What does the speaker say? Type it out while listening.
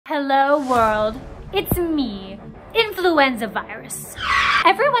Hello world, it's me, Influenza virus.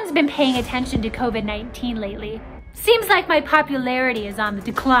 Everyone's been paying attention to COVID-19 lately. Seems like my popularity is on the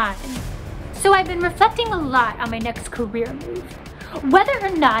decline. So I've been reflecting a lot on my next career move. Whether or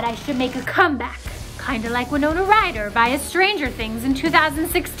not I should make a comeback, kinda like Winona Ryder via Stranger Things in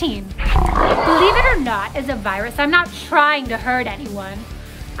 2016. Believe it or not, as a virus, I'm not trying to hurt anyone.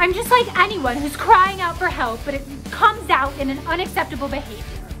 I'm just like anyone who's crying out for help, but it comes out in an unacceptable behavior.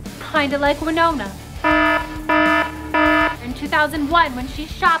 Kinda like Winona. In 2001, when she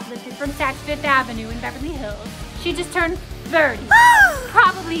shoplifted from Saks Fifth Avenue in Beverly Hills, she just turned 30.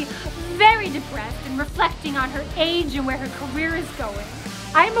 Probably very depressed and reflecting on her age and where her career is going.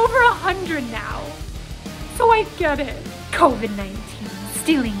 I'm over 100 now, so I get it. COVID-19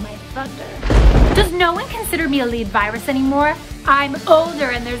 stealing my thunder. Does no one consider me a lead virus anymore? I'm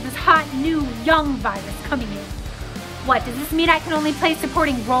older and there's this hot new young virus coming in. What, does this mean I can only play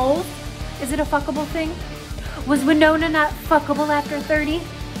supporting roles? Is it a fuckable thing? Was Winona not fuckable after 30?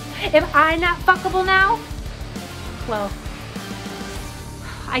 Am I not fuckable now? Well,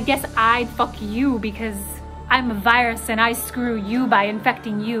 I guess I'd fuck you because I'm a virus and I screw you by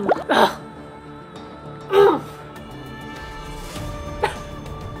infecting you. Ugh. Ugh.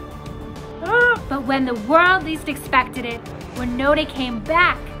 But when the world least expected it, Winona came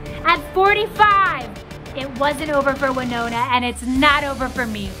back at 45. It wasn't over for Winona and it's not over for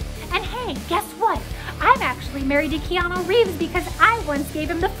me. And hey, guess what? I'm actually married to Keanu Reeves because I once gave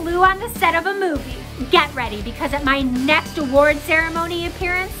him the flu on the set of a movie. Get ready, because at my next award ceremony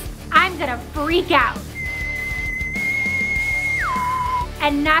appearance, I'm gonna freak out.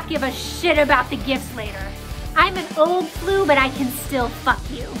 And not give a shit about the gifts later. I'm an old flu, but I can still fuck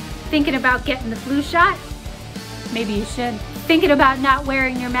you. Thinking about getting the flu shot? Maybe you should. Thinking about not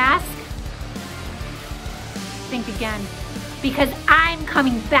wearing your mask? Think again. Because I'm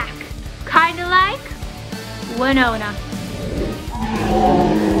coming back. Kinda like Winona.